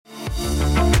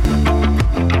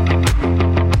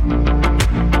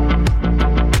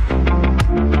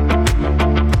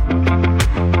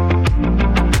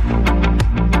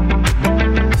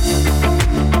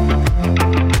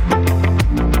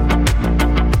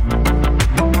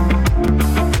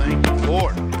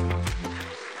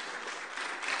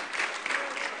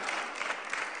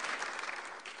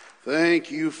Thank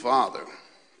you, Father.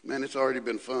 Man, it's already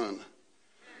been fun.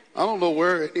 I don't know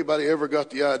where anybody ever got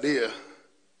the idea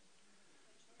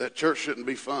that church shouldn't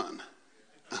be fun.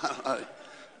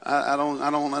 I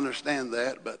don't understand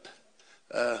that, but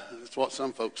it's what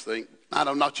some folks think.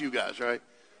 Not you guys, right?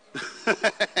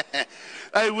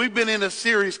 Hey, we've been in a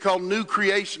series called New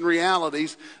Creation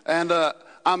Realities, and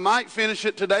I might finish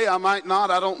it today. I might not.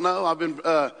 I don't know. I've been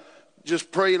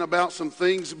just praying about some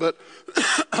things, but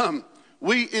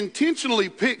we intentionally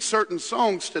picked certain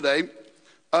songs today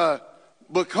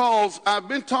because I've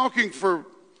been talking for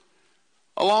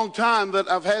a long time that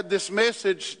I've had this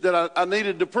message that I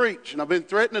needed to preach, and I've been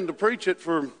threatening to preach it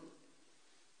for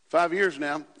 5 years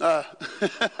now.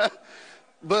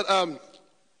 But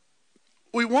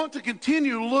we want to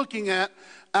continue looking at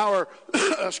our,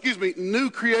 new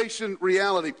creation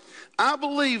reality. I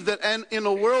believe that in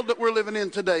a world that we're living in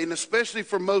today, and especially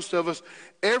for most of us,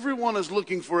 everyone is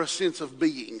looking for a sense of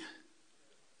being.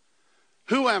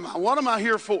 Who am I? What am I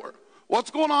here for? What's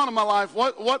going on in my life?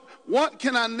 What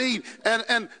can I need?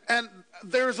 And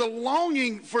there's a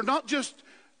longing for not just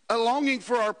a longing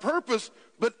for our purpose,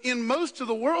 but in most of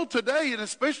the world today, and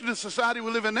especially the society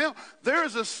we live in now, there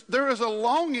is a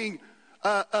longing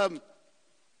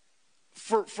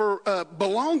for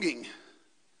belonging,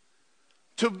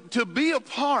 to be a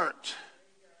part,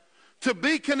 to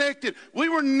be connected. We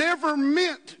were never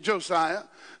meant, Josiah,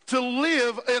 to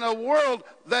live in a world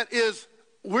that is,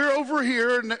 we're over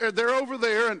here and they're over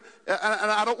there, and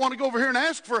I don't want to go over here and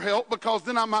ask for help because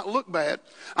then I might look bad.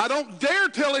 I don't dare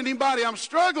tell anybody I'm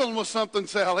struggling with something,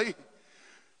 Sally.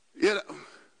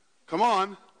 Come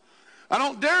on. I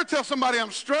don't dare tell somebody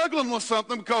I'm struggling with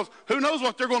something because who knows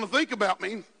what they're going to think about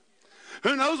me.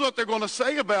 Who knows what they're going to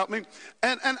say about me.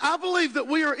 And I believe that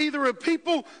we are either a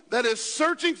people that is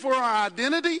searching for our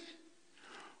identity,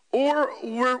 or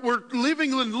we're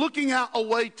living and looking out a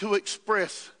way to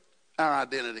express our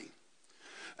identity.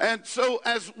 And so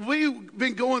as we've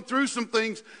been going through some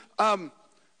things,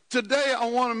 today I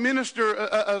want to minister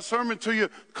a sermon to you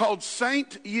called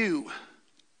Saint You.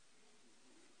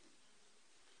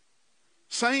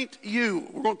 Saint You.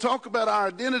 We're going to talk about our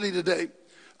identity today.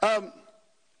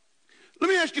 Let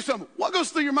me ask you something. What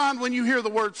goes through your mind when you hear the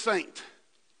word saint?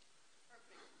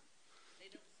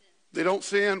 They don't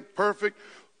sin. Perfect.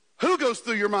 Who goes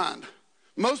through your mind?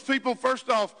 Most people, first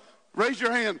off, raise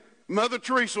your hand. Mother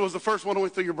Teresa was the first one that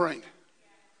went through your brain.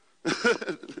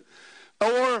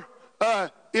 Or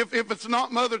if it's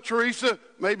not Mother Teresa,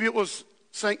 maybe it was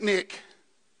Saint Nick.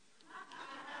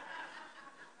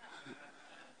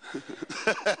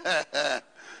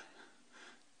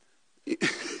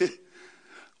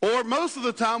 Or most of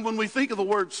the time when we think of the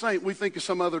word saint, we think of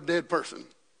some other dead person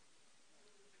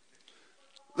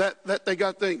that they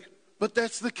got things. But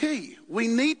that's the key. We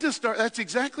need to start, that's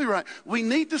exactly right. We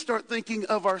need to start thinking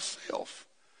of ourselves.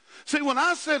 See, when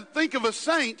I said think of a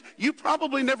saint, you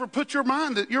probably never put your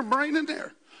brain in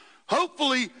there.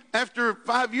 Hopefully, after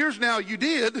 5 years now, you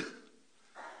did.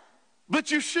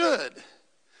 But you should.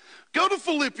 Go to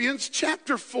Philippians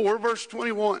chapter 4, verse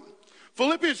 21.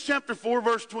 Philippians chapter 4,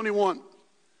 verse 21.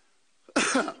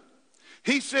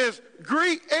 He says,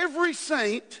 greet every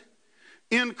saint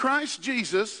in Christ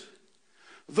Jesus.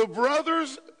 The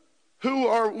brothers who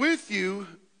are with you,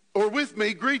 or with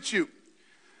me, greet you.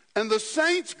 And the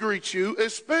saints greet you,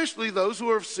 especially those who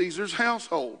are of Caesar's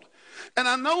household. And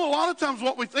I know a lot of times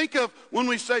what we think of when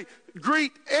we say,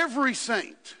 greet every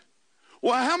saint.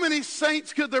 Well, how many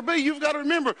saints could there be? You've got to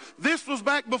remember, this was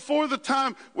back before the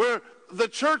time where the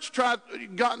church got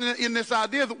in this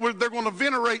idea that they're going to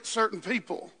venerate certain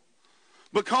people.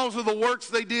 Because of the works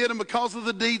they did and because of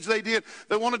the deeds they did,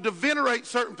 they wanted to venerate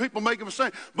certain people, make them a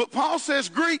saint. But Paul says,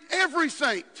 greet every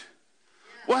saint.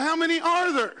 Well, how many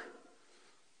are there?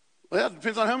 Well, it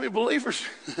depends on how many believers.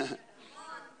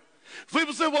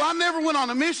 People say, well, I never went on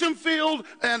a mission field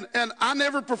and I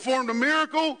never performed a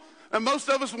miracle. And most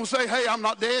of us will say, hey, I'm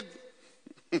not dead.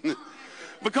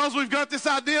 Because we've got this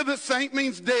idea that saint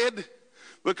means dead.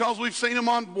 Because we've seen them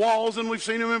on walls and we've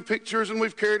seen them in pictures and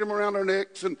we've carried them around our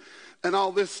necks and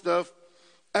all this stuff.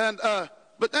 And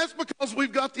but that's because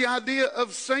we've got the idea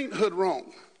of sainthood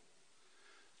wrong.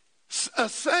 A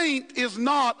saint is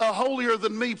not a holier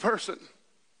than me person.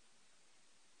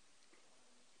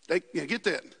 Get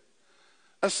that?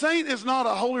 A saint is not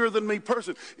a holier than me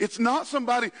person. It's not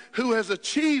somebody who has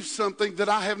achieved something that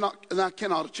I have not and I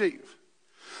cannot achieve.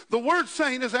 The word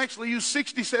saint is actually used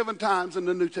 67 times in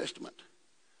the New Testament.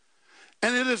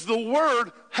 And it is the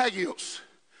word hagios.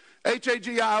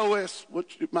 Hagios,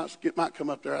 which it might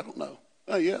come up there, I don't know.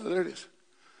 Oh yeah, there it is.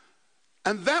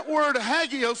 And that word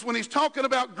hagios, when he's talking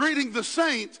about greeting the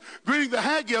saints, greeting the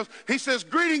hagios, he says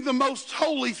greeting the most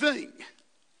holy thing.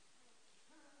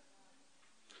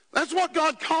 That's what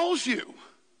God calls you.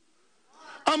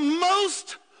 A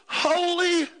most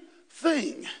holy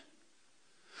thing.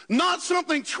 Not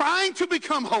something trying to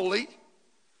become holy.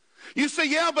 You say,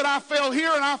 yeah, but I fell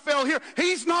here and I fell here.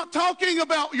 He's not talking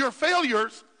about your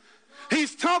failures.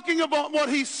 He's talking about what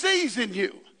he sees in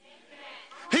you.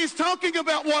 He's talking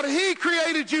about what he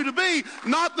created you to be,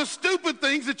 not the stupid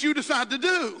things that you decide to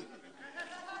do.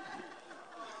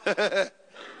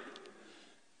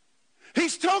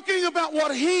 He's talking about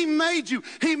what he made you.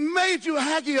 He made you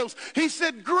hagios. He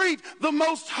said, greet the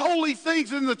most holy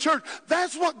things in the church.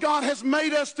 That's what God has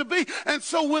made us to be. And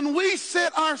so when we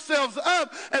set ourselves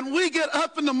up and we get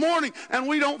up in the morning and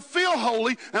we don't feel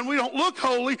holy and we don't look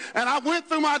holy, and I went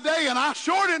through my day and I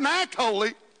sure didn't act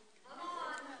holy.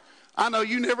 I know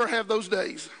you never have those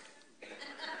days.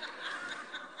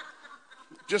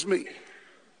 Just me.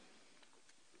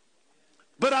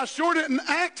 But I sure didn't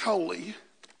act holy.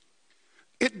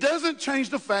 It doesn't change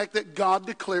the fact that God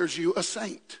declares you a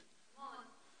saint.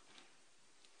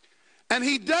 And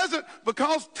he doesn't,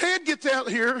 because Ted gets out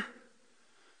here,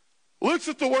 looks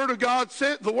at the Word of God,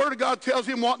 the Word of God tells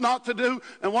him what not to do,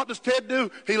 and what does Ted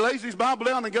do? He lays his Bible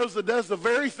down and goes and does the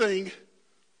very thing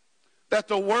that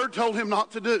the Word told him not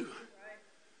to do.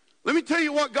 Let me tell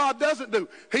you what God doesn't do.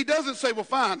 He doesn't say, well,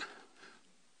 fine,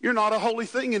 you're not a holy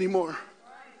thing anymore.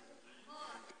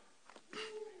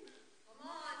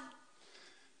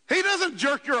 He doesn't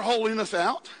jerk your holiness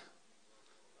out.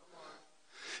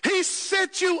 He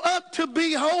set you up to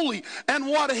be holy. And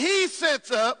what he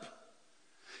sets up,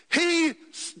 he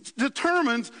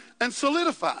determines and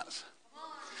solidifies.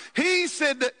 He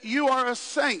said that you are a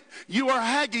saint. You are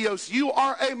hagios. You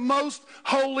are a most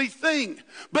holy thing.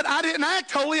 But I didn't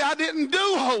act holy. I didn't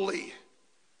do holy.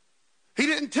 He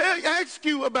didn't ask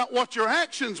you about what your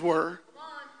actions were.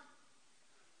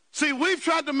 See, we've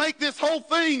tried to make this whole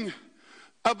thing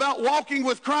about walking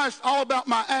with Christ all about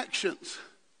my actions.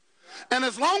 And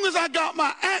as long as I got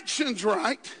my actions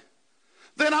right,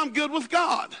 then I'm good with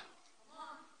God.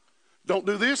 Don't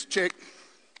do this, check.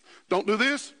 Don't do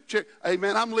this, check. Hey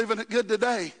man, I'm living it good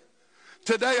today.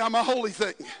 Today I'm a holy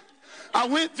thing. I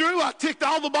went through, I ticked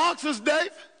all the boxes, Dave.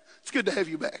 It's good to have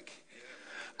you back.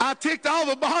 I ticked all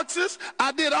the boxes.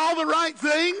 I did all the right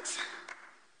things.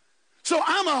 So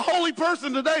I'm a holy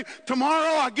person today.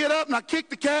 Tomorrow I get up and I kick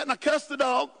the cat and I cuss the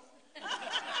dog.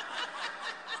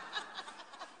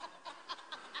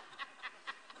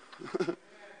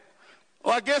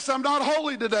 Well, I guess I'm not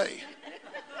holy today.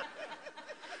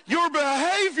 Your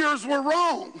behaviors were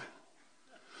wrong.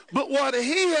 But what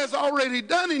he has already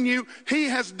done in you, he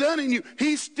has done in you.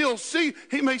 He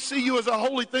may see you as a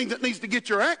holy thing that needs to get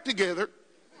your act together.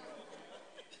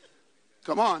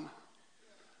 Come on.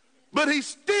 But he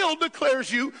still declares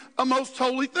you a most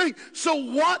holy thing. So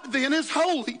what then is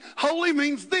holy? Holy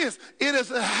means this. It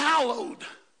is a hallowed,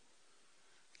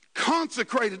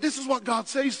 consecrated. This is what God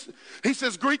says. He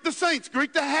says, greet the saints,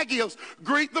 greet the hagios,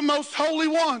 greet the most holy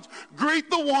ones, greet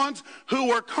the ones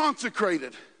who are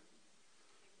consecrated.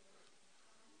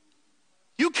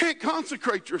 You can't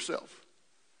consecrate yourself.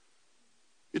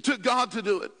 It took God to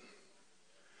do it.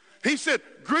 He said,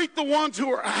 greet the ones who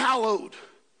are hallowed,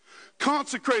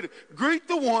 consecrated. Greet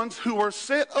the ones who are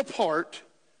set apart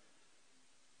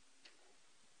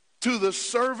to the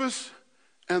service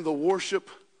and the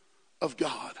worship of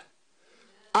God.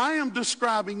 I am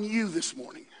describing you this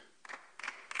morning.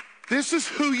 This is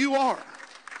who you are.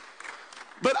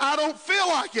 But I don't feel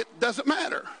like it. Doesn't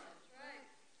matter.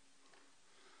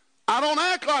 I don't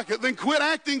act like it. Then quit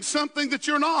acting something that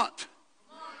you're not.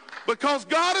 Because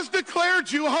God has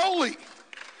declared you holy.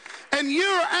 And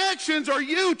your actions are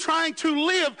you trying to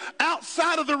live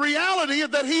outside of the reality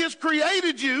that he has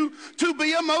created you to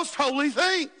be a most holy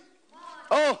thing.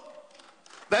 Oh,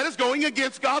 that is going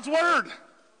against God's word.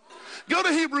 Go to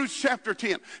Hebrews chapter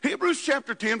 10. Hebrews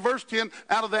chapter 10, verse 10,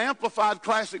 out of the Amplified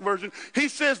Classic Version. He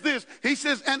says this. He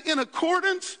says, and in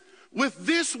accordance with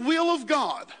this will of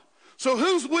God. So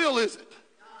whose will is it?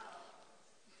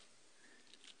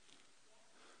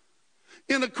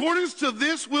 In accordance to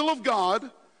this will of God,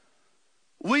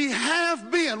 we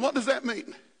have been. What does that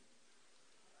mean?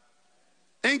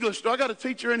 English. Do I got a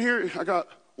teacher in here? I got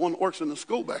one that works in the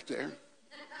school back there.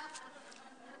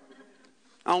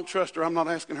 I don't trust her. I'm not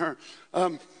asking her.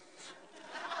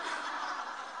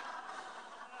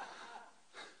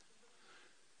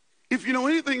 If you know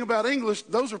anything about English,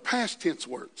 those are past tense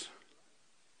words.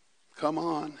 Come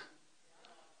on.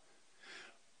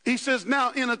 He says,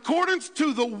 now in accordance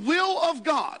to the will of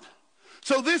God.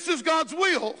 So this is God's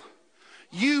will.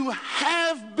 You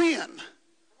have been.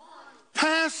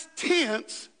 Past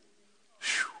tense.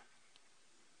 Whew.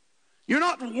 You're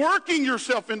not working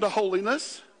yourself into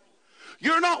holiness.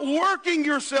 You're not working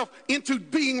yourself into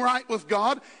being right with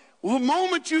God. The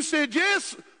moment you said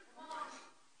yes,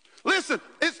 listen,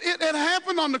 it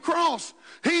happened on the cross.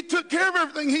 He took care of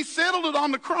everything. He settled it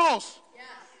on the cross. Yes.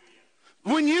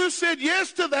 When you said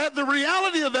yes to that, the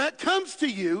reality of that comes to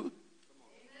you.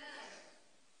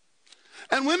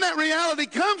 And when that reality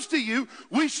comes to you,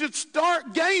 we should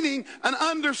start gaining an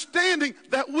understanding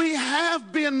that we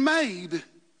have been made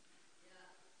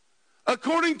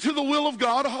according to the will of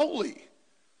God holy.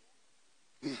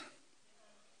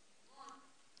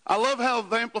 I love how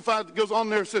the Amplified goes on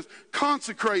there. It says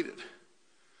consecrated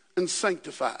and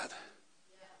sanctified.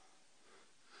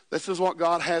 This is what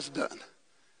God has done.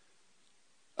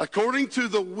 According to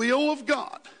the will of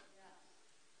God,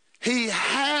 he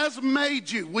has made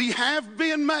you. We have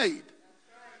been made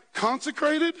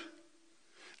consecrated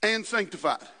and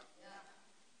sanctified.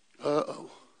 Uh-oh.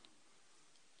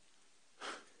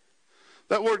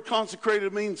 That word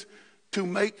consecrated means to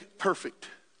make perfect.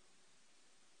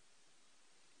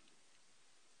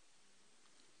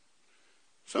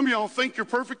 Some of y'all think you're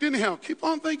perfect anyhow. Keep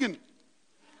on thinking.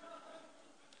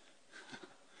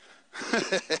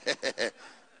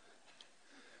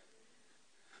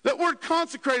 That word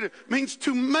consecrated means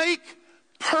to make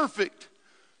perfect,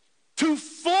 to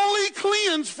fully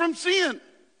cleanse from sin.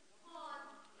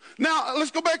 Now,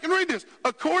 let's go back and read this.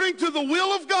 According to the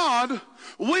will of God,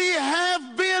 we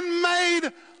have been made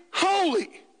holy,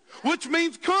 which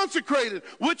means consecrated,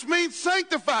 which means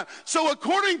sanctified. So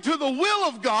according to the will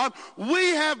of God, we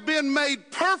have been made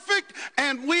perfect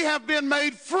and we have been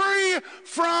made free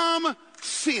from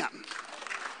sin.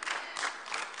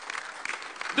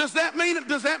 Does that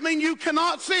mean you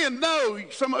cannot sin? No,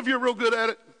 some of you are real good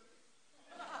at it.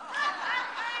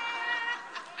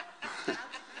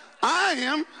 I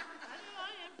am.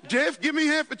 Jeff, give me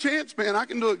half a chance, man. I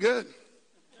can do it good.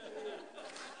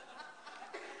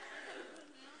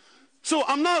 So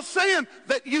I'm not saying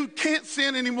that you can't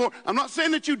sin anymore. I'm not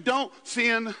saying that you don't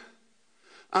sin.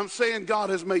 I'm saying God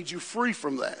has made you free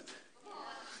from that.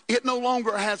 It no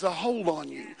longer has a hold on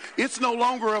you. It's no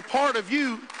longer a part of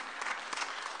you.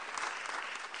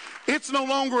 It's no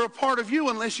longer a part of you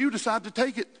unless you decide to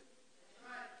take it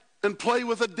and play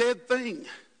with a dead thing.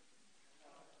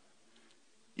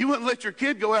 You wouldn't let your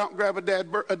kid go out and grab a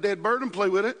dead bird and play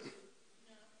with it.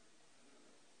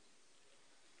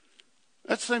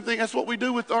 That's the same thing. That's what we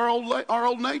do with our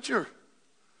old nature.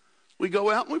 We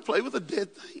go out and we play with a dead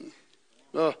thing.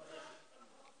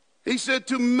 He said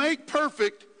to make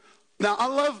perfect. Now I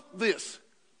love this.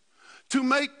 To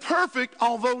make perfect,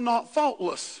 although not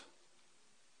faultless.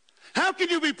 How can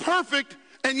you be perfect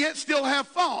and yet still have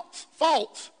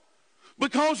faults?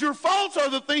 Because your faults are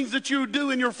the things that you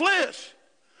do in your flesh.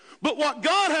 But what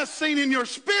God has seen in your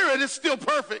spirit is still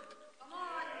perfect.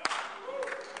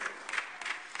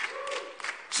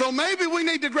 So maybe we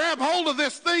need to grab hold of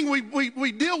this thing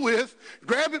we deal with,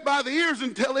 grab it by the ears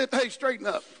and tell it, hey, straighten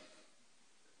up.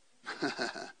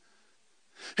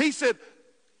 He said,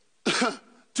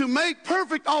 to make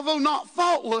perfect, although not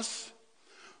faultless,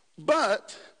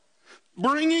 but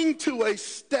bringing to a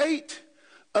state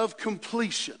of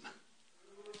completion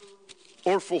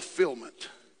or fulfillment.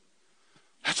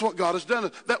 That's what God has done.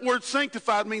 That word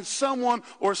sanctified means someone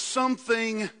or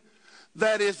something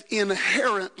that is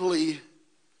inherently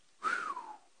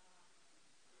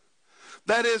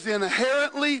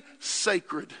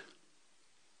sacred.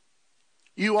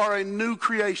 You are a new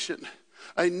creation,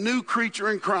 a new creature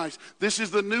in Christ. This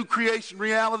is the new creation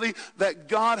reality that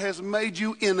God has made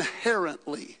you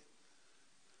inherently.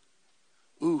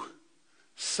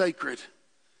 Sacred.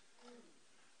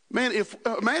 Man,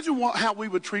 imagine how we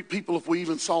would treat people if we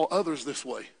even saw others this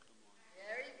way.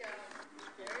 There you go.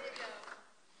 There you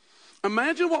go.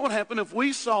 Imagine what would happen if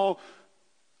we saw,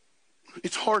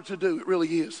 it's hard to do, it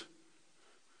really is.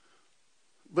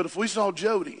 But if we saw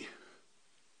Jody,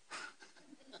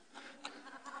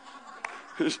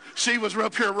 she was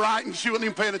up here writing, she wasn't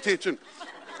even paying attention.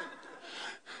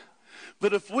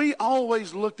 But if we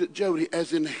always looked at Jody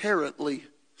as inherently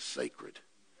sacred,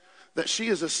 that she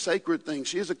is a sacred thing,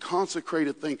 she is a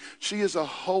consecrated thing, she is a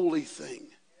holy thing.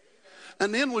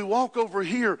 And then we walk over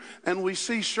here and we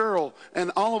see Cheryl,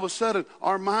 and all of a sudden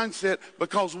our mindset,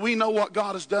 because we know what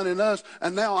God has done in us,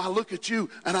 and now I look at you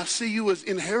and I see you as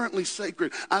inherently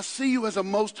sacred. I see you as a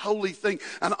most holy thing.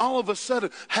 And all of a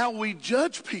sudden how we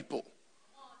judge people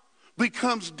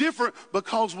becomes different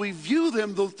because we view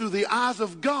them through the eyes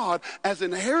of God as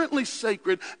inherently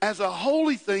sacred, as a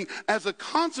holy thing, as a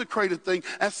consecrated thing,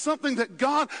 as something that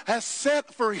God has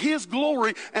set for his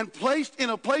glory and placed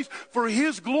in a place for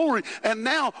his glory. And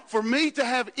now for me to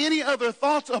have any other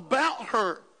thoughts about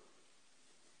her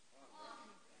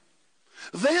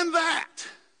than that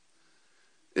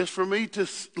is for me to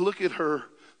look at her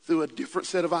through a different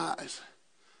set of eyes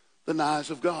than the eyes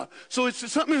of God. So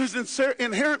it's something that's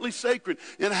inherently sacred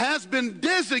and has been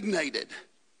designated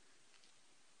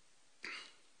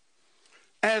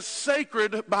as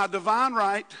sacred by divine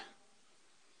right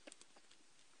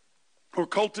or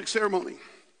cultic ceremony.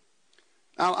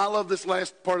 I love this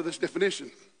last part of this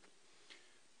definition.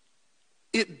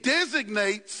 It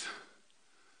designates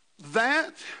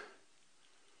that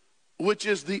which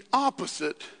is the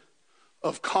opposite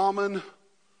of common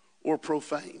or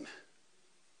profane.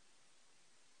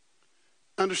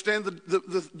 Understand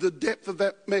the depth of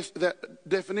that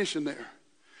definition there.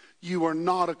 You are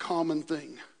not a common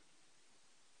thing.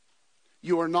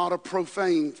 You are not a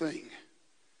profane thing.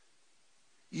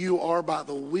 You are, by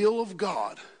the will of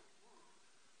God,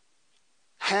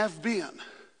 have been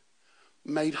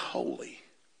made holy.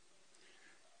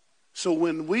 So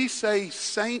when we say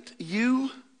saint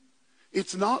you,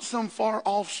 it's not some far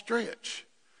off stretch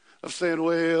of saying,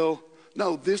 well,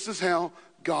 no, this is how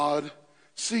God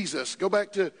sees us. Go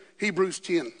back to Hebrews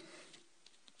 10.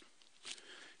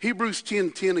 Hebrews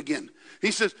 10:10 again.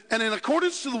 He says, and in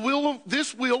accordance to the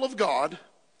will of God,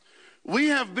 we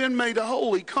have been made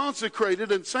holy,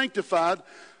 consecrated, and sanctified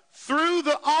through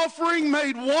the offering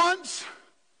made once.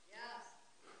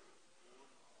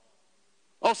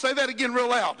 I'll say that again real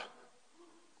loud.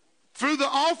 Through the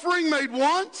offering made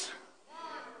once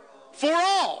for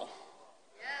all.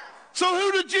 So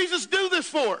who did Jesus do this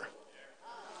for?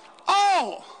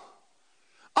 All.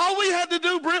 All we had to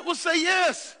do, Brent, was say,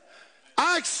 yes,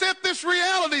 I accept this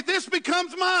reality. This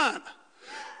becomes mine.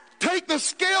 Take the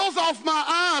scales off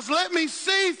my eyes. Let me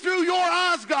see through your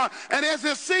eyes, God. And as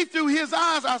I see through his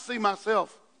eyes, I see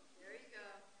myself. There you go.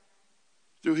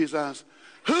 Through his eyes.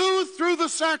 Who through the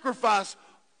sacrifice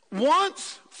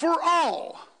once for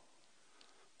all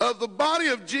of the body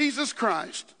of Jesus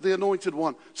Christ, the anointed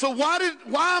one. So why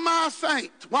am I a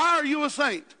saint? Why are you a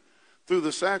saint? Through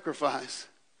the sacrifice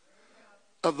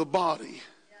of the body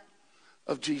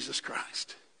of Jesus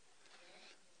Christ.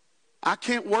 I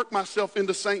can't work myself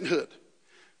into sainthood.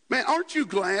 Man, aren't you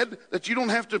glad that you don't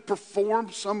have to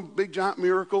perform some big giant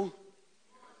miracle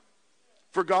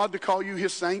for God to call you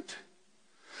his saint?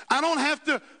 I don't have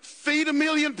to feed 1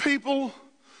 million people.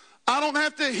 I don't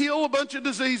have to heal a bunch of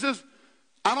diseases.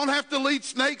 I don't have to lead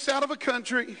snakes out of a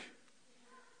country.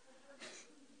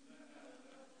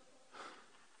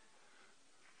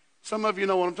 Some of you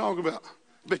know what I'm talking about.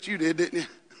 Bet you did, didn't you?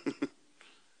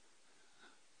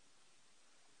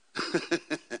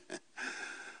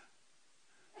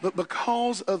 But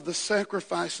because of the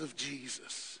sacrifice of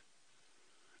Jesus,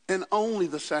 and only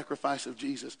the sacrifice of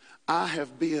Jesus, I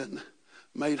have been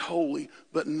made holy.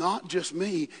 But not just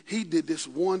me. He did this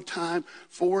one time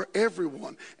for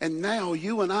everyone. And now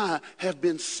you and I have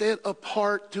been set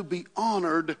apart to be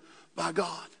honored by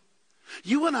God.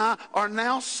 You and I are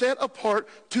now set apart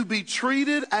to be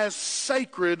treated as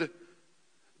sacred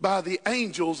by the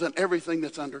angels and everything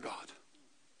that's under God.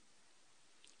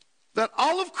 That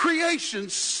all of creation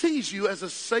sees you as a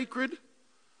sacred,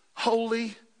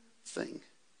 holy thing.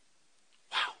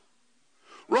 Wow.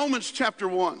 Romans chapter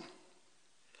 1.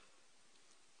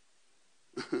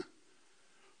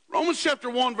 Romans chapter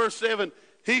 1 verse 7,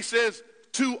 he says,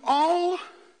 to all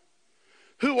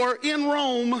who are in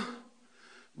Rome,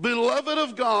 beloved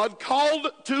of God, called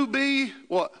to be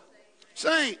what?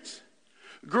 Saints.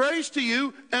 Grace to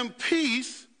you and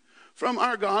peace from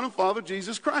our God and Father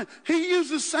Jesus Christ. He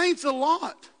uses saints a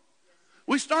lot.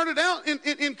 We started out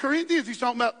in Corinthians, he's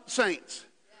talking about saints.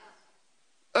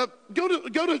 Go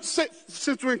to,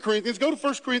 since we're in Corinthians, go to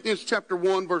 1 Corinthians chapter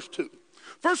 1 verse 2.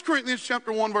 1 Corinthians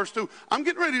chapter 1 verse 2. I'm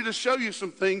getting ready to show you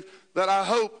some things that I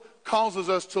hope causes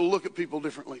us to look at people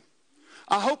differently.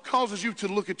 I hope causes you to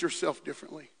look at yourself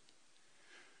differently.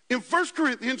 In 1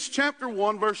 Corinthians chapter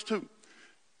 1 verse 2,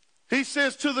 he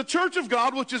says, to the church of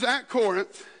God which is at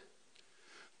Corinth,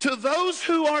 to those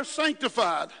who are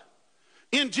sanctified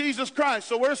in Jesus Christ.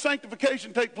 So where does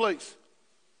sanctification take place?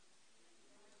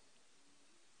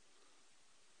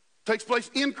 Takes place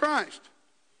in Christ.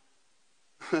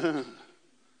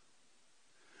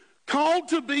 Called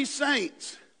to be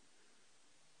saints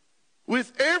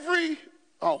with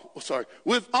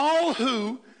all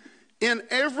who in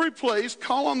every place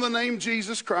call on the name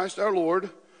Jesus Christ our Lord,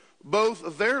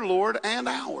 both their Lord and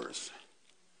ours.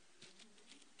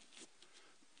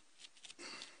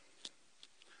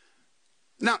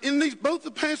 Now, in both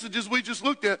the passages we just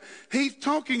looked at, he's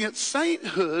talking that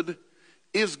sainthood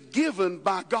is given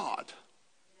by God.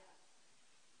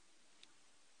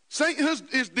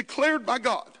 Sainthood is declared by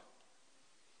God,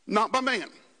 not by man.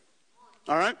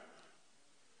 All right?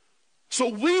 So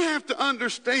we have to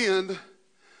understand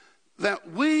that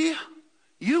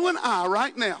you and I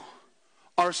right now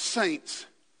are saints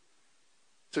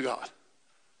to God.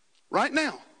 Right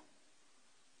now.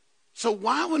 So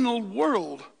why in the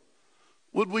world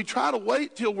would we try to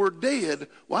wait till we're dead?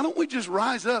 Why don't we just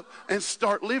rise up and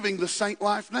start living the saint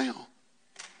life now?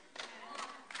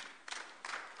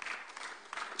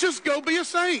 Just go be a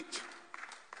saint.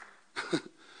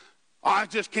 I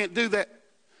just can't do that.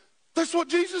 That's what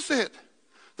Jesus said.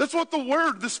 That's what the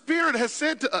Word, the Spirit has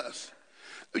said to us.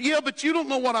 Yeah, but you don't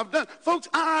know what I've done. Folks,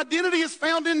 our identity is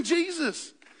found in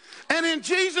Jesus. And in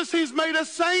Jesus, he's made us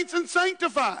saints and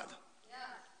sanctified.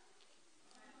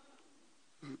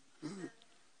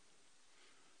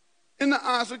 In the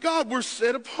eyes of God, we're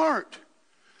set apart.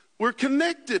 We're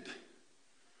connected.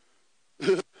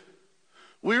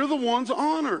 We're the ones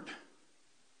honored.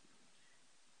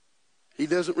 He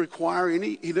doesn't require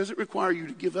you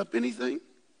to give up anything.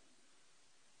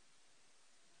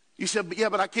 You said, yeah,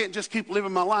 but I can't just keep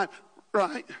living my life.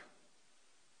 Right.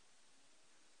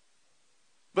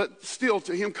 But still,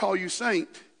 to him call you saint,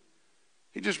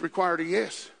 he just required a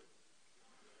yes.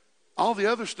 All the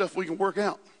other stuff we can work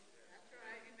out.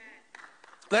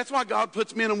 That's why God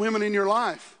puts men and women in your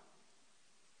life.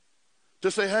 To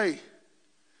say, hey,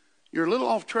 you're a little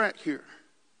off track here.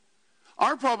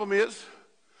 Our problem is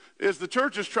the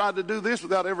church has tried to do this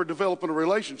without ever developing a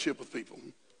relationship with people.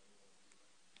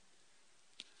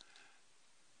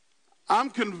 I'm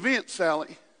convinced,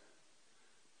 Sally,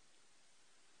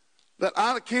 that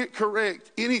I can't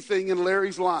correct anything in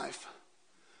Larry's life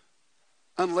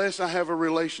unless I have a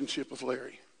relationship with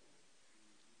Larry.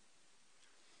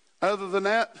 Other than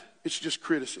that, it's just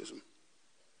criticism.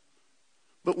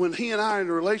 But when he and I are in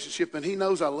a relationship and he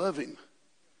knows I love him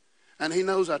and he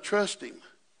knows I trust him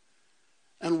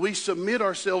and we submit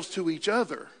ourselves to each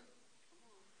other.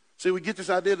 See, we get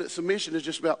this idea that submission is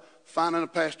just about finding a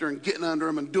pastor and getting under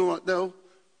him and doing it. No.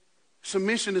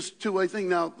 Submission is a two-way thing.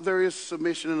 Now, there is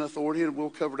submission and authority, and we'll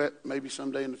cover that maybe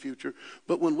someday in the future.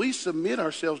 But when we submit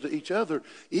ourselves to each other,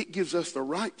 it gives us the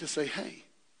right to say, hey,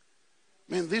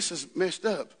 man, this is messed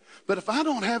up. But if I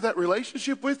don't have that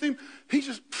relationship with him, he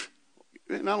just,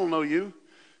 man, I don't know you.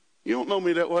 You don't know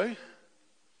me that way.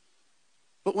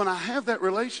 But when I have that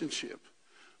relationship,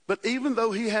 but even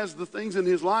though he has the things in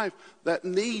his life that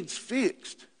needs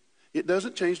fixed, it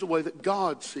doesn't change the way that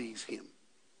God sees him.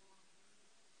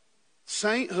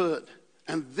 Sainthood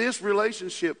and this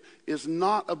relationship is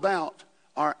not about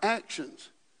our actions.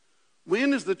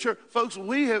 When is the church, folks,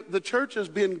 the church has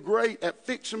been great at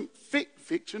fixing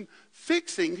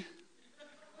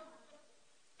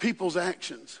people's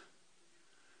actions.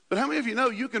 But how many of you know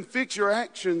you can fix your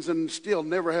actions and still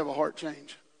never have a heart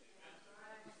change?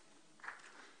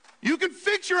 You can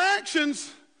fix your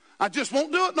actions. I just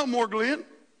won't do it no more, Glenn.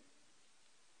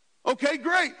 Okay,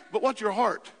 great. But what's your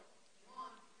heart?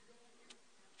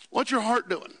 What's your heart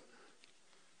doing?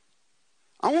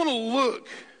 I want to look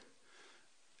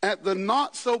at the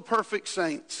not so perfect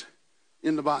saints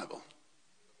in the Bible.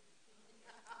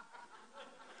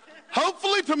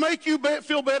 Hopefully to make you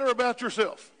feel better about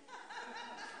yourself.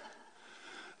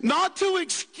 Not to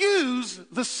excuse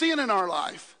the sin in our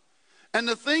life and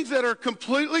the things that are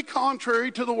completely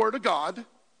contrary to the Word of God.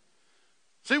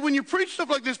 See, when you preach stuff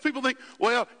like this, people think,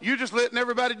 well, you're just letting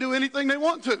everybody do anything they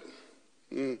want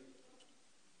to.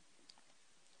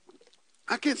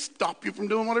 I can't stop you from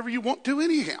doing whatever you want to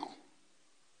anyhow.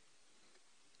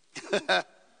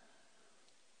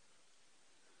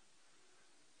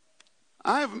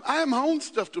 I have my own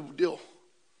stuff to deal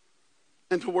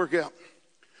and to work out.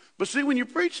 But see, when you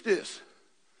preach this,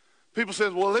 people say,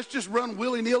 well, let's just run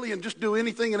willy-nilly and just do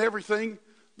anything and everything.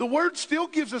 The Word still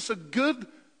gives us a good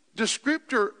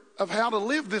descriptor of how to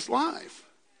live this life.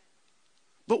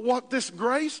 But what this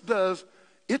grace does,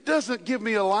 it doesn't give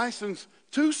me a license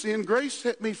to sin. Grace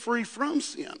set me free from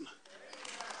sin.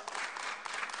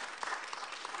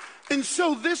 And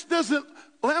so this doesn't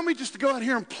allow me just to go out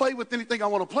here and play with anything I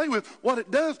want to play with. What it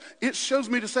does, it shows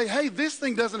me to say, hey, this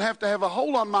thing doesn't have to have a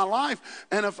hold on my life.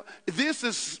 And if this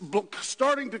is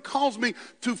starting to cause me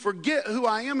to forget who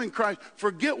I am in Christ,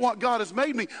 forget what God has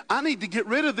made me, I need to get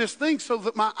rid of this thing so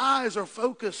that my eyes are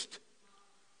focused.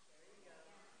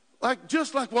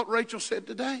 Just like what Rachel said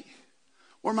today,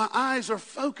 where my eyes are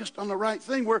focused on the right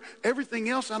thing, where everything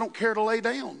else I don't care to lay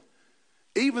down.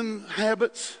 Even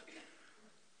habits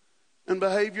and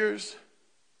behaviors.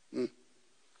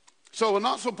 So a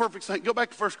not so perfect saint. Go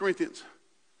back to 1 Corinthians,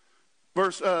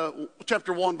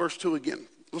 chapter 1, verse 2 again.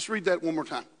 Let's read that one more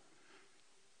time.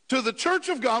 To the church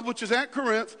of God, which is at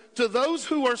Corinth, to those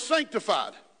who are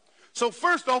sanctified. So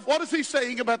first off, what is he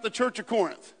saying about the church of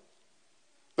Corinth?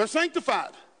 They're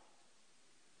sanctified,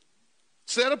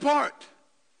 set apart,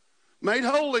 made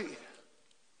holy,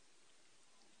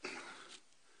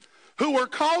 who are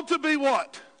called to be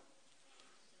what?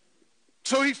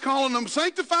 So he's calling them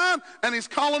sanctified and he's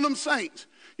calling them saints.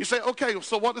 You say, okay,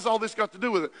 so what does all this got to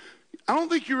do with it? I don't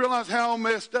think you realize how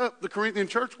messed up the Corinthian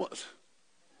church was.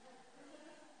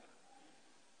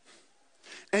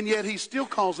 And yet he still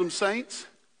calls them saints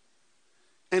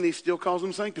and he still calls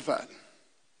them sanctified.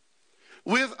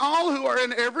 With all who are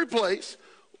in every place,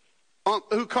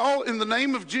 who call in the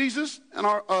name of Jesus and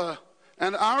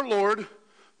our Lord,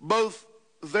 both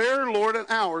their Lord and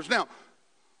ours. Now,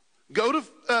 go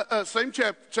to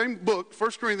same book,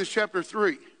 1 Corinthians chapter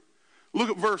 3. Look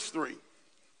at verse 3.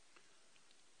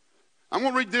 I'm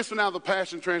going to read this one out of the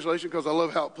Passion Translation because I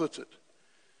love how it puts it.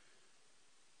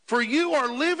 For you are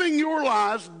living your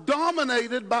lives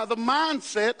dominated by the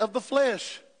mindset of the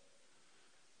flesh.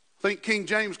 I think King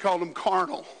James called them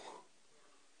carnal.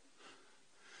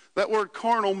 That word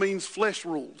carnal means flesh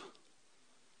ruled.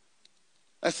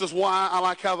 That's just why I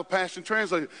like how the Passion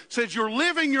Translation says you're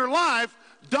living your life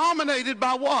dominated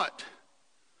by what?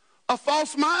 A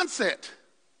false mindset.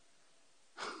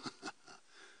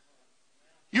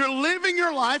 You're living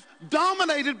your life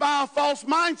dominated by a false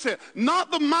mindset.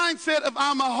 Not the mindset of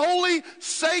I'm a holy,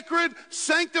 sacred,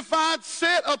 sanctified,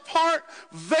 set apart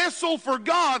vessel for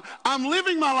God. I'm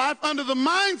living my life under the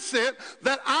mindset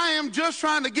that I am just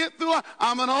trying to get through life.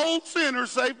 I'm an old sinner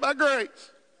saved by grace.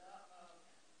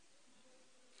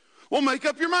 Well, make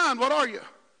up your mind. What are you?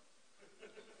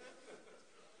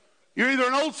 You're either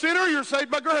an old sinner or you're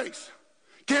saved by grace.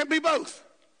 Can't be both.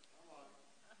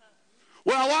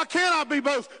 Well, why can't I be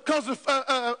both? Because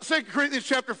of 2 Corinthians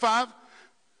chapter 5.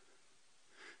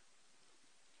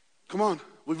 Come on,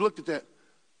 we've looked at that.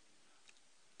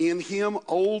 In him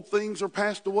old things are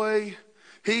passed away.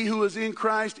 He who is in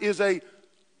Christ is a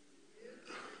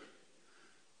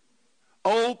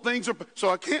old things are. So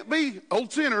I can't be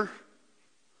old sinner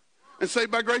and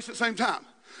saved by grace at the same time.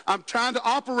 I'm trying to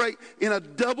operate in a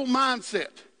double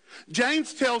mindset.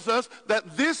 James tells us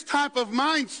that this type of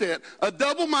mindset, a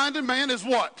double-minded man is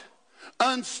what?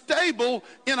 Unstable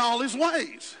in all his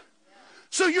ways.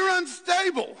 So you're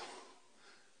unstable.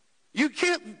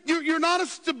 You're not a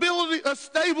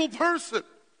stable person.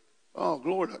 Oh,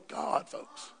 glory to God,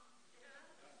 folks.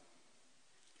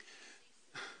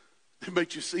 It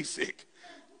makes you seasick.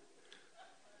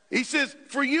 He says,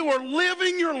 for you are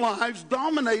living your lives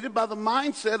dominated by the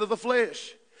mindset of the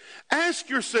flesh. Ask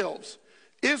yourselves,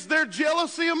 is there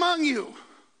jealousy among you?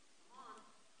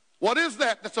 What is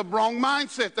that? That's a wrong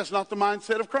mindset. That's not the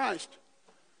mindset of Christ.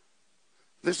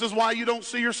 This is why you don't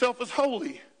see yourself as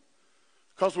holy.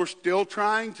 Because we're still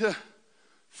trying to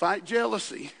fight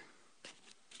jealousy.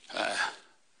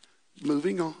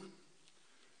 Moving on.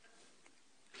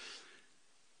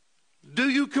 Do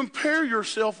you compare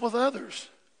yourself with others?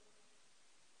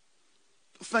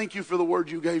 Thank you for the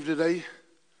word you gave today.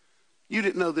 You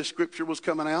didn't know this scripture was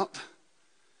coming out.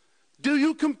 Do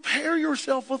you compare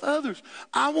yourself with others?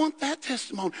 I want that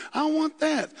testimony. I want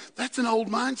that. That's an old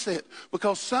mindset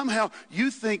because somehow you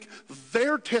think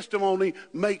their testimony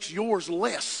makes yours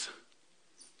less.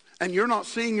 And you're not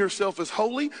seeing yourself as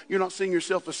holy. You're not seeing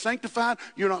yourself as sanctified.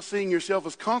 You're not seeing yourself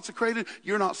as consecrated.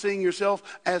 You're not seeing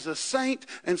yourself as a saint.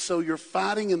 And so you're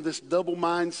fighting in this double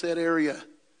mindset area.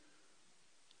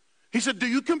 He said, do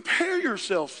you compare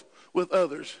yourself with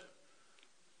others?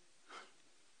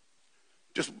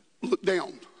 Just look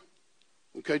down.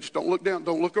 Okay, just don't look down.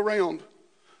 Don't look around.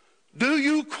 Do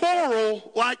you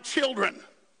quarrel like children?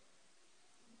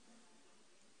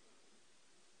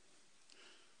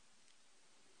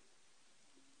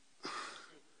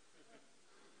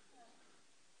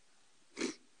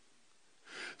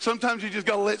 Sometimes you just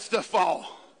got to let stuff fall.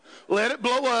 Let it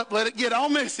blow up. Let it get all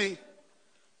messy.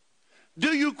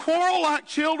 Do you quarrel like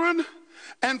children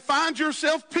and find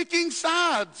yourself picking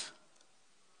sides?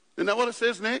 Isn't that what it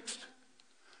says next?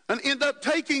 And end up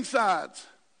taking sides.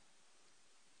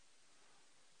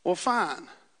 Well, fine.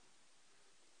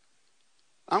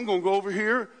 I'm going to go over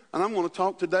here and I'm going to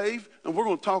talk to Dave and we're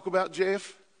going to talk about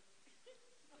Jeff.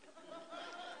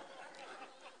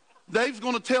 Dave's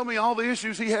going to tell me all the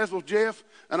issues he has with Jeff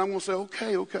and I'm going to say,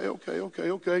 okay.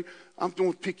 I'm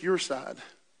going to pick your side.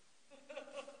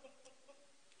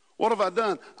 What have I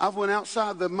done? I've went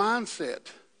outside the mindset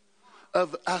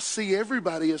I see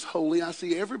everybody as holy. I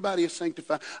see everybody as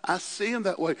sanctified. I see him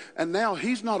that way. And now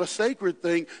he's not a sacred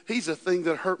thing. He's a thing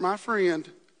that hurt my friend.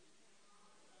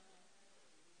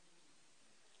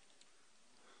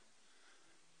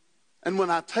 And when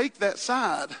I take that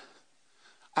side,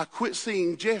 I quit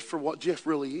seeing Jeff for what Jeff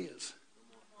really is.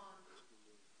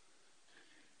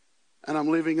 And I'm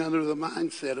living under the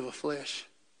mindset of a flesh.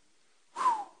 Whew.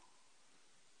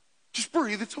 Just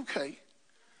breathe, it's okay.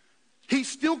 He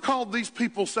still called these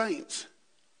people saints.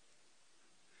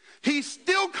 He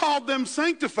still called them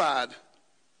sanctified.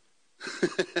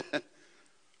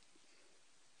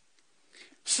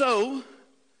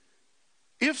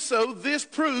 If so, this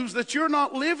proves that you're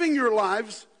not living your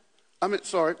lives. Let's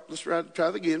try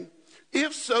that again.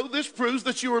 If so, this proves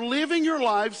that you are living your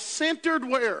lives centered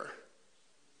where?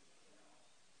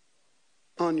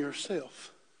 On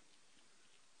yourself.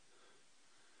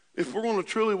 If we're going to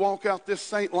truly walk out this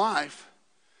saint life,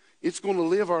 it's going to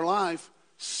live our life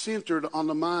centered on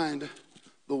the mind,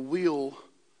 the will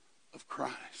of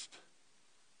Christ.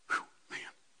 Whew, man.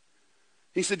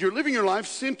 He said, you're living your life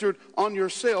centered on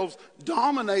yourselves,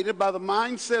 dominated by the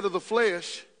mindset of the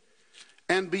flesh,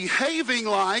 and behaving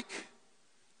like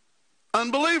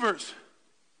unbelievers.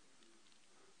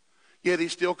 Yet he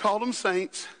still called them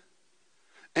saints,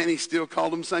 and he still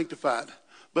called them sanctified.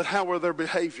 But how were their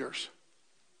behaviors?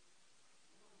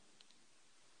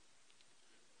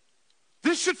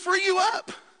 This should free you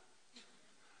up.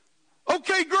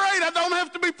 Okay, great. I don't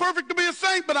have to be perfect to be a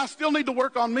saint, but I still need to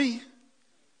work on me.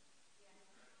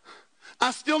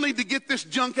 I still need to get this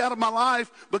junk out of my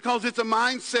life because it's a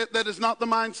mindset that is not the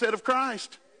mindset of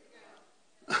Christ.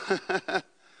 But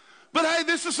hey,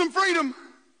 this is some freedom.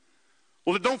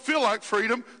 Well, it don't feel like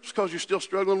freedom. It's because you're still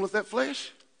struggling with that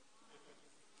flesh.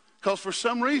 Because for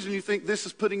some reason you think this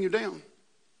is putting you down.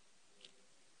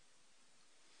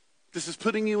 This is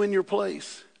putting you in your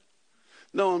place.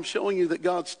 No, I'm showing you that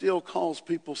God still calls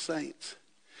people saints.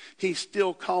 He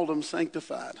still called them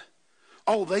sanctified.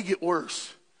 Oh, they get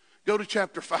worse. Go to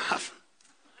chapter 5.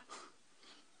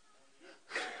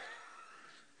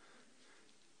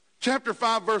 Chapter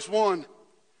 5, verse 1.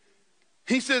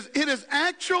 He says, it is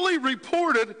actually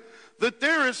reported that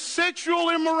there is sexual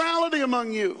immorality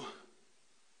among you.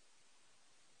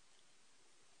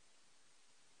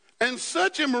 And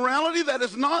such immorality that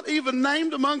is not even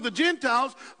named among the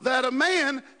Gentiles, that a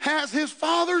man has his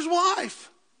father's wife.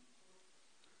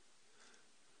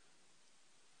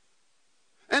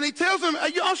 And he tells them,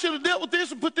 hey, y'all should have dealt with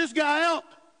this and put this guy out.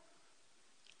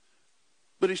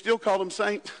 But he still called him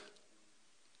saint.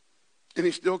 And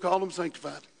he still called him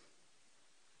sanctified.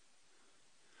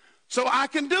 So I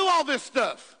can do all this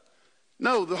stuff.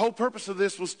 No, the whole purpose of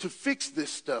this was to fix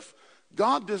this stuff.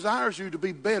 God desires you to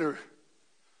be better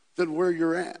than where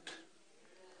you're at.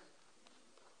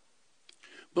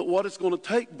 But what it's going to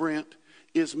take, Brent,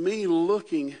 is me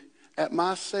looking at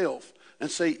myself and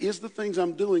say, is the things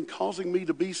I'm doing causing me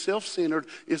to be self-centered?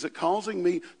 Is it causing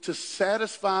me to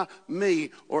satisfy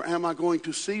me? Or am I going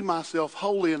to see myself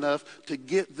holy enough to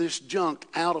get this junk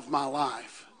out of my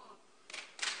life?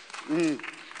 He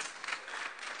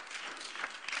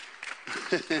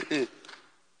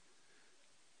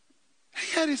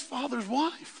had his father's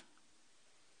wife.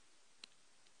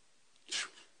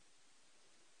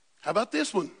 How about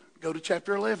this one? Go to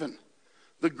chapter 11,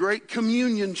 the great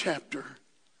communion chapter.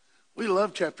 We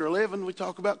love chapter 11. We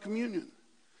talk about communion.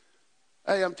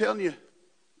 Hey, I'm telling you,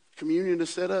 communion is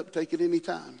set up. Take it any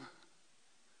time.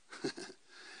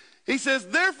 He says,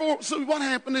 therefore, so what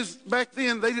happened is back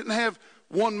then they didn't have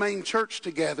one main church to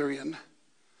gather in.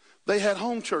 They had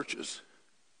home churches.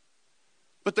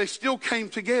 But they still came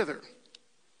together.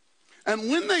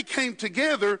 And when they came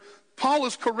together, Paul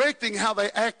is correcting how they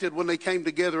acted when they came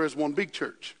together as one big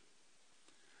church.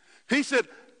 He said,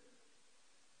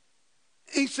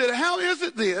 how is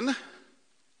it then?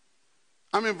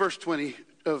 I'm in verse 20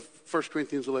 of 1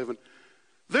 Corinthians 11.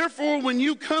 Therefore, when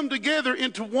you come together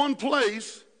into one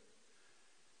place,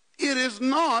 it is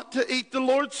not to eat the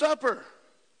Lord's Supper.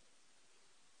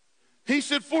 He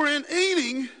said, for in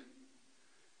eating,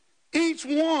 each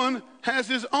one has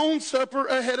his own supper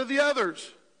ahead of the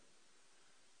others.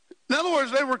 In other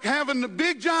words, they were having the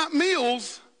big giant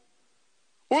meals,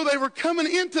 or they were coming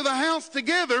into the house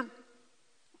together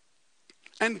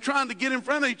and trying to get in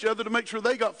front of each other to make sure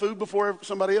they got food before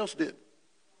somebody else did.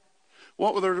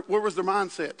 Where was their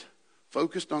mindset?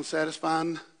 Focused on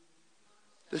satisfying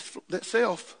that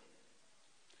self.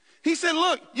 He said,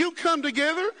 look, you come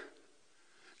together,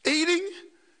 eating,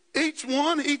 each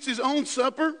one eats his own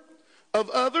supper of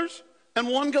others, and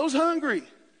one goes hungry.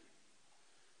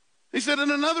 He said,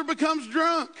 and another becomes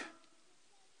drunk.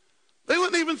 They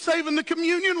weren't even saving the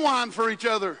communion wine for each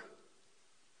other.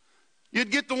 You'd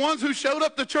get the ones who showed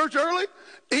up to church early,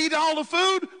 eat all the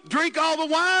food, drink all the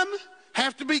wine,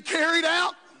 have to be carried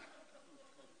out.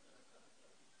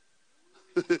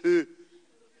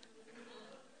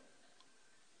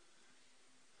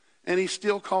 And he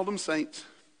still called them saints.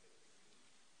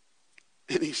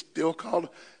 And he still called.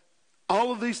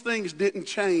 All of these things didn't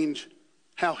change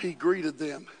how he greeted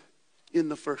them in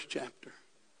the first chapter.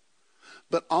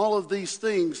 But all of these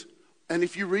things, and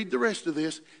if you read the rest of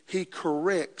this, he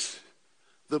corrects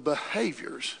the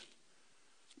behaviors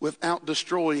without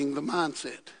destroying the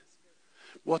mindset.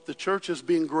 What the church has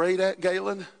been great at,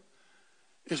 Galen,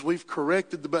 is we've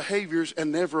corrected the behaviors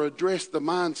and never addressed the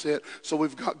mindset. So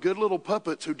we've got good little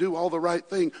puppets who do all the right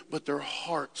thing, but their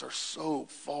hearts are so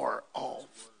far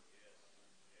off.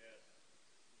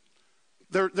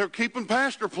 They're keeping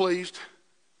pastor pleased.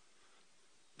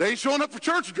 They ain't showing up for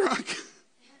church drunk.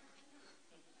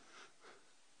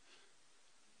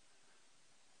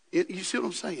 You see what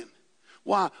I'm saying?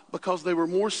 Why? Because they were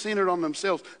more centered on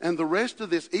themselves. And the rest of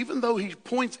this, even though he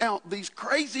points out these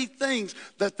crazy things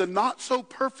that the not so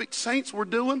perfect saints were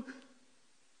doing,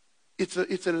 it's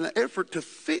an effort to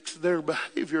fix their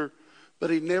behavior, but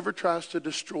he never tries to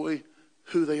destroy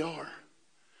who they are.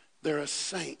 They're a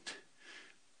saint.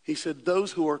 He said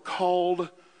those who are called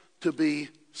to be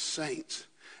saints.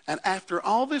 And after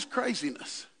all this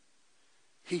craziness,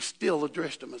 he still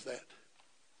addressed them as that.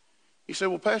 You say,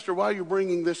 well, Pastor, why are you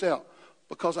bringing this out?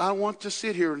 Because I want to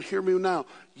sit here and hear me now.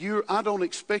 I don't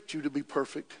expect you to be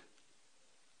perfect.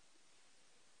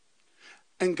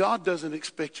 And God doesn't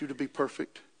expect you to be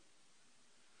perfect.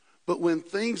 But when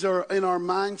things are in our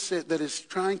mindset that is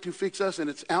trying to fix us and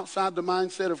it's outside the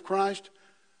mindset of Christ,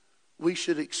 we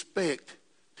should expect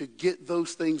to get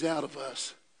those things out of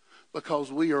us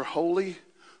because we are holy.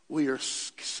 We are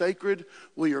sacred.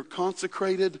 We are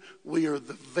consecrated. We are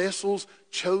the vessels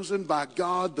chosen by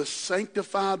God, the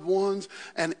sanctified ones.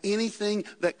 And anything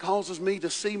that causes me to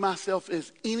see myself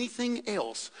as anything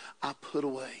else, I put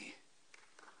away.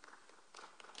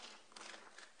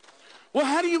 Well,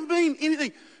 how do you mean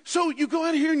anything? So you go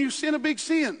out here and you sin a big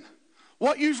sin.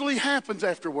 What usually happens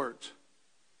afterwards?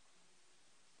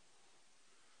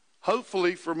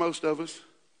 Hopefully, for most of us,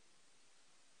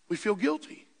 we feel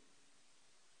guilty.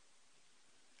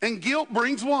 And guilt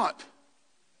brings what?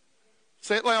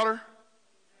 Say it louder.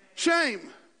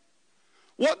 Shame.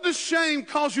 What does shame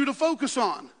cause you to focus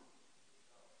on?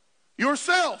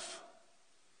 Yourself.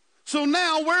 So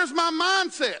now, where's my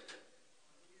mindset?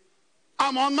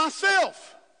 I'm on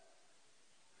myself.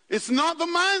 It's not the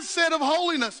mindset of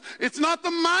holiness. It's not the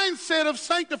mindset of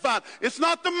sanctified. It's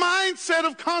not the mindset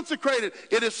of consecrated.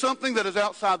 It is something that is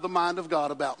outside the mind of God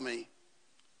about me.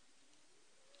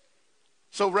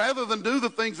 So rather than do the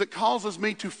things that causes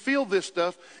me to feel this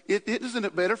stuff, isn't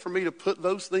it better for me to put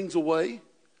those things away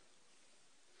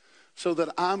so that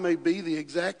I may be the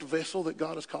exact vessel that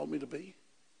God has called me to be?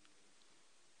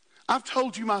 I've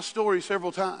told you my story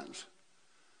several times.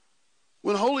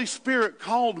 When Holy Spirit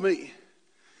called me,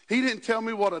 he didn't tell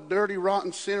me what a dirty,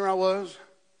 rotten sinner I was.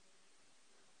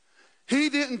 He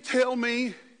didn't tell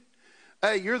me,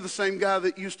 hey, you're the same guy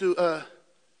that used to...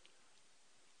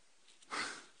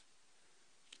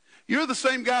 You're the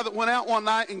same guy that went out one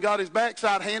night and got his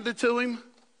backside handed to him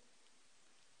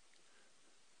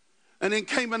and then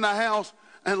came in the house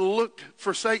and looked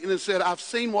for Satan and said, I've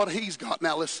seen what he's got.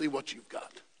 Now let's see what you've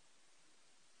got.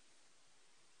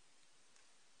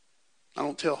 I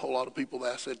don't tell a whole lot of people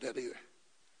that I said that either,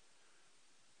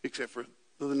 except for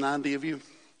the 90 of you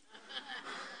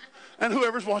and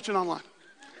whoever's watching online.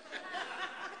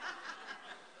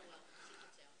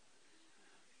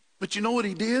 But you know what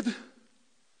he did?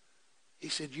 He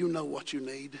said, you know what you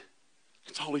need.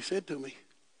 That's all he said to me.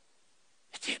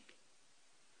 That's it.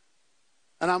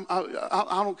 And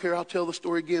I don't care. I'll tell the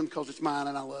story again because it's mine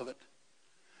and I love it.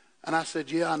 And I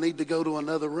said, yeah, I need to go to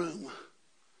another room.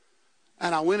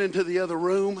 And I went into the other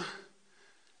room.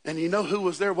 And you know who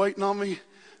was there waiting on me,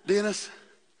 Dennis?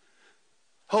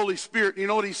 Holy Spirit. You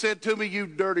know what he said to me? You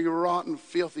dirty, rotten,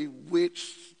 filthy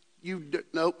witch.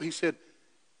 Nope. He said,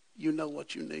 you know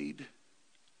what you need.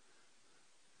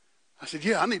 I said,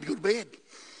 yeah, I need to go to bed.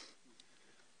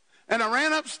 And I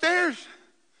ran upstairs,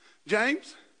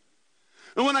 James.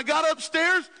 And when I got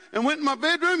upstairs and went in my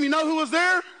bedroom, you know who was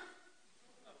there?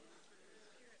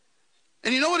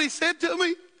 And you know what he said to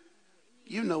me?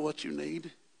 You know what you need.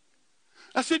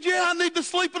 I said, yeah, I need to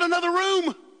sleep in another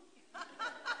room.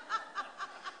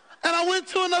 And I went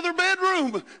to another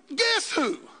bedroom. Guess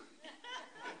who?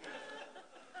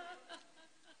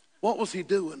 What was he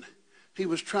doing? He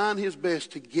was trying his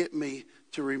best to get me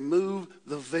to remove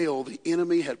the veil the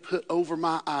enemy had put over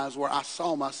my eyes where I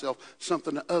saw myself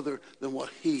something other than what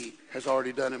he has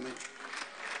already done in me.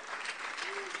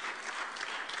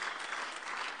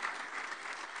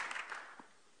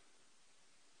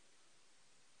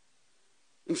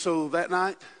 And so that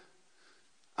night,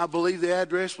 I believe the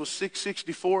address was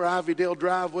 664 Ivydale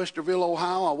Drive, Westerville,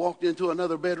 Ohio. I walked into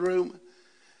another bedroom,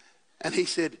 and he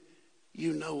said,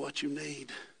 "You know what you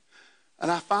need." And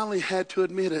I finally had to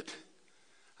admit it.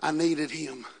 I needed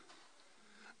him.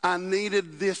 I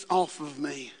needed this off of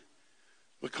me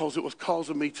because it was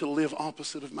causing me to live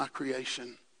opposite of my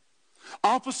creation,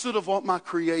 opposite of what my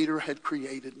Creator had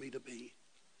created me to be.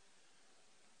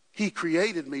 He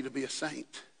created me to be a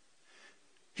saint.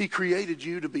 He created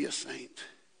you to be a saint.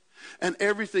 And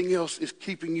everything else is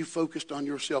keeping you focused on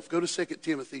yourself. Go to 2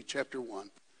 Timothy chapter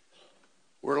 1.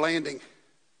 We're landing.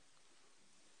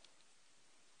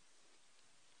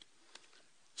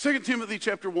 2 Timothy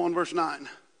chapter 1, verse 9.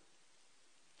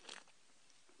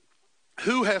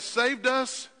 Who has saved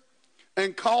us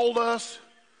and called us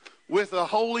with a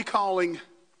holy calling,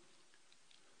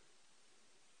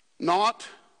 not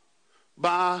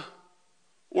by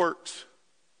works,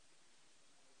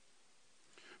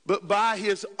 but by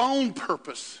his own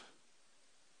purpose.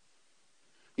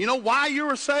 You know why you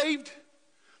were saved?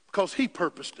 Because he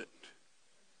purposed it.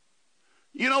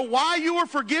 You know why you were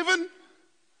forgiven?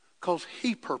 Because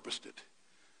he purposed it.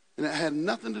 And it had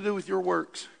nothing to do with your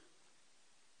works.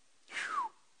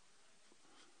 Whew.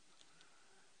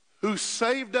 Who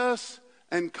saved us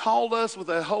and called us with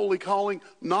a holy calling,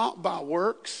 not by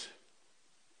works,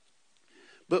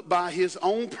 but by his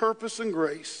own purpose and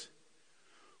grace,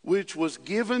 which was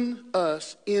given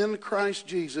us in Christ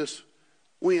Jesus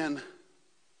when?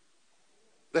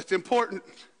 That's important.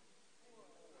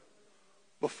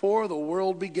 Before the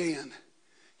world began,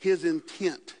 his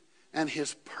intent and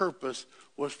his purpose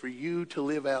was for you to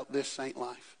live out this saint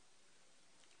life.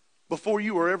 Before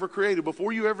you were ever created,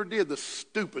 before you ever did the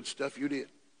stupid stuff you did,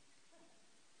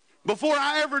 before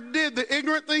I ever did the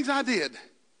ignorant things I did,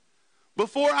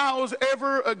 before I was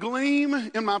ever a gleam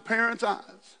in my parents'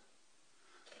 eyes,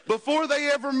 before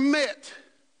they ever met,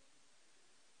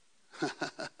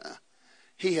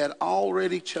 he had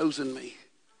already chosen me,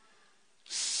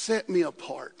 set me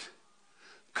apart,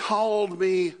 called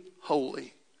me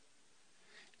holy,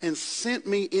 and sent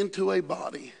me into a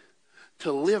body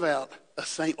to live out a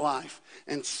saint life.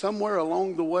 And somewhere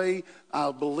along the way,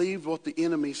 I believed what the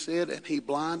enemy said, and he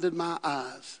blinded my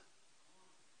eyes.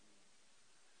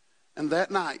 And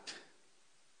that night,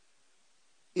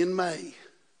 in May,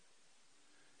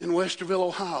 in Westerville,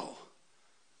 Ohio,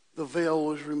 the veil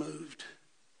was removed.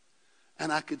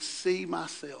 And I could see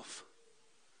myself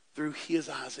through his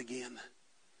eyes again.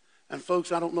 And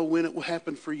folks, I don't know when it will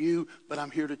happen for you, but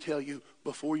I'm here to tell you,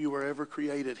 before you were ever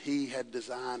created, he had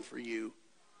designed for you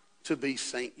to be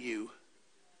Saint you.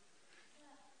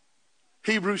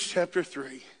 Hebrews chapter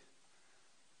 3,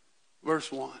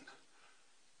 verse 1.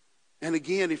 And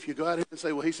again, if you go out here and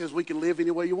say, well, he says we can live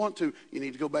any way you want to, you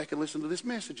need to go back and listen to this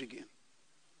message again.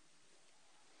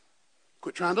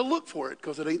 Quit trying to look for it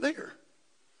because it ain't there.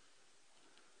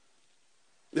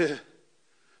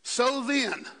 So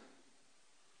then,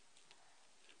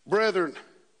 brethren,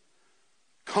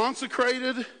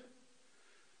 consecrated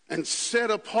and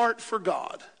set apart for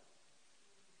God,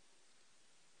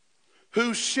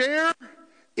 who share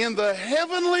in the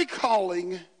heavenly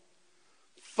calling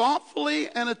thoughtfully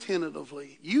and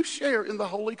attentively. You share in the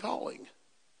holy calling.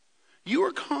 You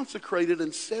are consecrated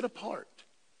and set apart.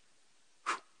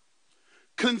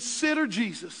 Consider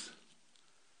Jesus,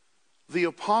 the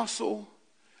apostle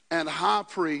and high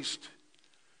priest,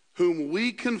 whom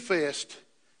we confessed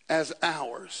as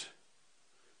ours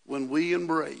when we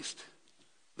embraced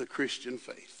the Christian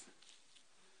faith.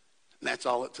 And that's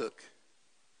all it took.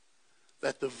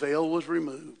 That the veil was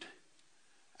removed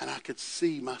and I could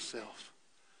see myself.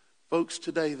 Folks,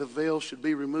 today the veil should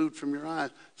be removed from your eyes.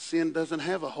 Sin doesn't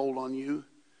have a hold on you.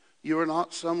 You are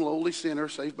not some lowly sinner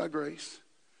saved by grace.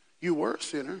 You were a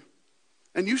sinner.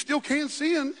 And you still can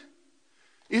sin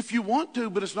if you want to,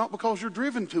 but it's not because you're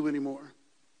driven to anymore.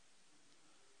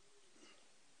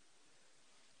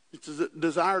 It's a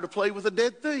desire to play with a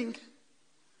dead thing.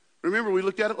 Remember, we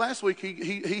looked at it last week.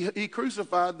 He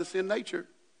crucified the sin nature,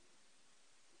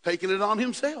 taking it on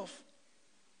himself.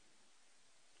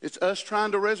 It's us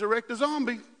trying to resurrect a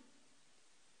zombie.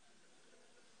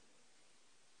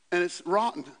 And it's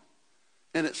rotten.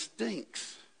 And it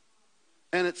stinks.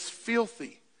 And it's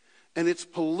filthy. And it's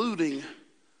polluting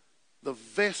the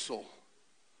vessel,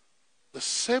 the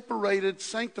separated,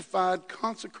 sanctified,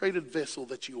 consecrated vessel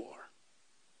that you are.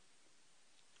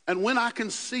 And when I can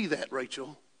see that,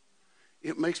 Rachel,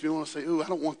 it makes me want to say, ooh, I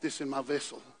don't want this in my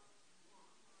vessel.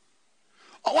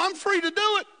 Oh, I'm free to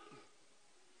do it.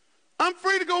 I'm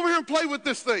free to go over here and play with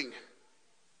this thing.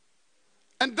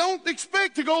 And don't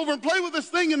expect to go over and play with this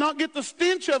thing and not get the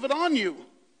stench of it on you.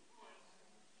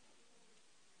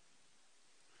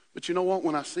 But you know what?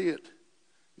 When I see it,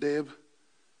 Deb,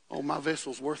 oh, my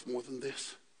vessel's worth more than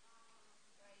this.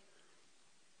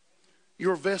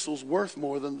 Your vessel's worth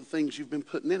more than the things you've been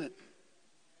putting in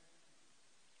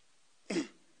it.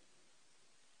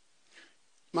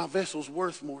 My vessel's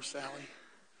worth more, Sally.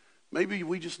 Maybe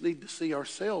we just need to see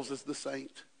ourselves as the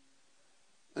saint.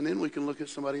 And then we can look at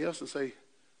somebody else and say,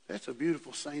 that's a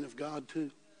beautiful saint of God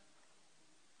too.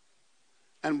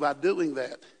 And by doing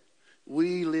that,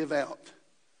 we live out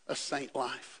a saint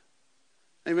life.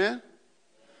 Amen?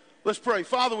 Let's pray.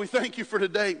 Father, we thank you for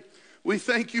today. We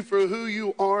thank you for who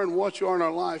you are and what you are in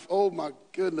our life. Oh my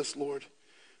goodness, Lord.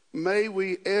 May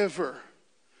we ever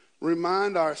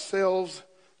remind ourselves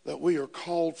that we are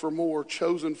called for more,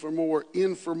 chosen for more,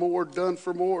 in for more, done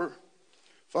for more.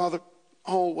 Father,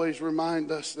 always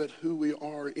remind us that who we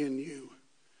are in you.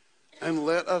 And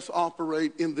let us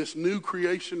operate in this new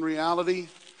creation reality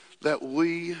that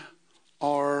we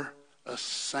are a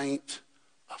saint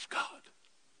of God.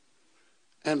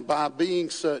 And by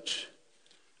being such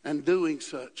and doing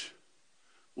such,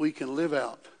 we can live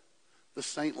out the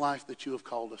saint life that you have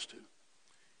called us to.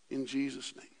 In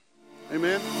Jesus' name.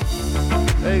 Amen.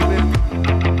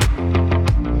 Amen.